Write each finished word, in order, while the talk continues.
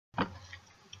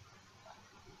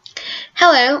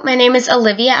Hello, my name is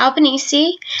Olivia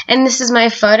Albanese, and this is my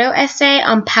photo essay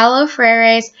on Paulo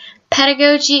Freire's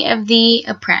Pedagogy of the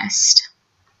Oppressed.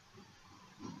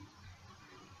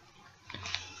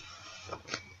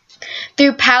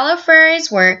 Through Paulo Freire's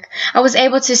work, I was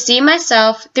able to see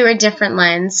myself through a different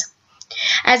lens.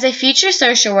 As a future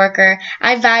social worker,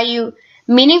 I value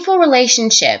meaningful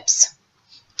relationships.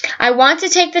 I want to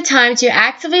take the time to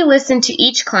actively listen to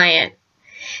each client.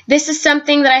 This is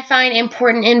something that I find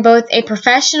important in both a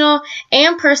professional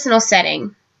and personal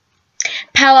setting.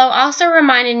 Paulo also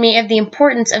reminded me of the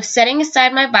importance of setting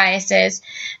aside my biases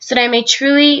so that I may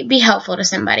truly be helpful to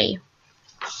somebody.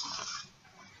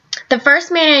 The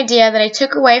first main idea that I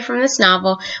took away from this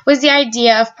novel was the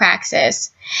idea of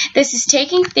praxis. This is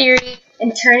taking theory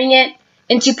and turning it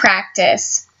into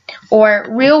practice, or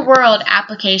real-world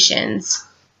applications.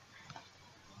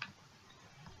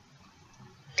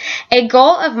 A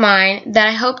goal of mine that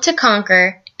I hope to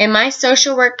conquer in my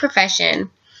social work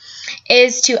profession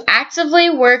is to actively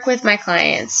work with my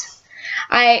clients.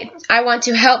 I want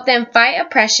to help them fight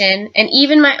oppression and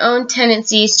even my own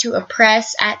tendencies to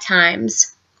oppress at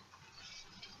times.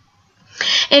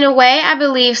 In a way, I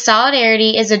believe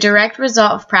solidarity is a direct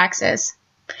result of praxis.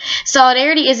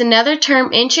 Solidarity is another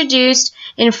term introduced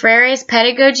in Freire's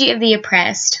Pedagogy of the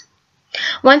Oppressed.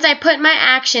 Once I put my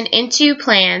action into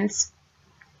plans,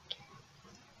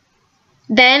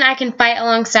 then I can fight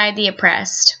alongside the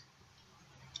oppressed.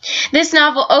 This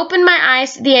novel opened my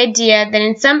eyes to the idea that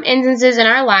in some instances in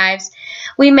our lives,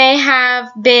 we may have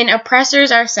been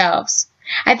oppressors ourselves.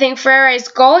 I think Freire's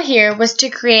goal here was to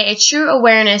create a true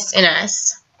awareness in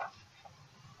us.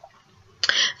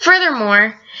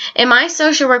 Furthermore, in my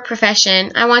social work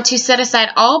profession, I want to set aside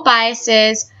all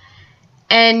biases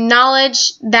and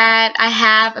knowledge that I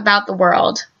have about the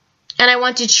world, and I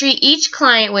want to treat each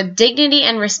client with dignity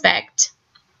and respect.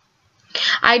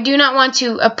 I do not want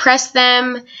to oppress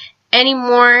them any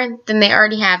more than they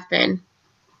already have been.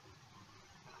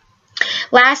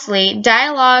 Lastly,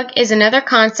 dialogue is another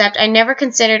concept I never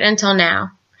considered until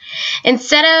now.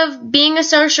 Instead of being a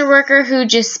social worker who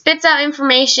just spits out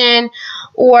information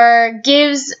or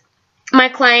gives my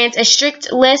clients a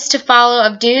strict list to follow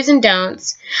of do's and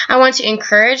don'ts, I want to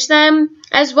encourage them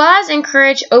as well as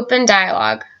encourage open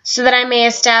dialogue so that I may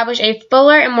establish a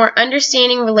fuller and more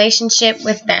understanding relationship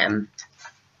with them.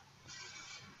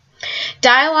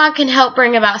 Dialogue can help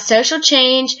bring about social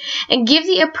change and give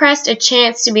the oppressed a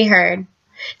chance to be heard.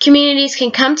 Communities can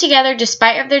come together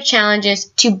despite of their challenges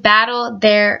to battle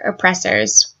their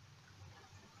oppressors.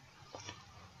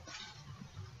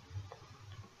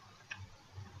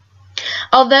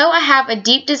 Although I have a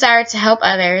deep desire to help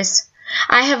others,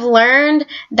 I have learned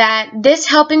that this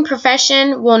helping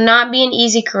profession will not be an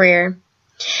easy career.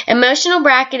 Emotional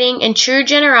bracketing and true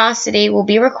generosity will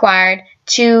be required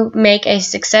to make a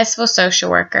successful social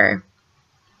worker.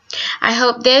 I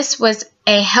hope this was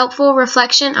a helpful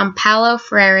reflection on Paulo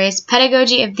Freire's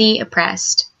Pedagogy of the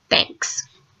Oppressed. Thanks.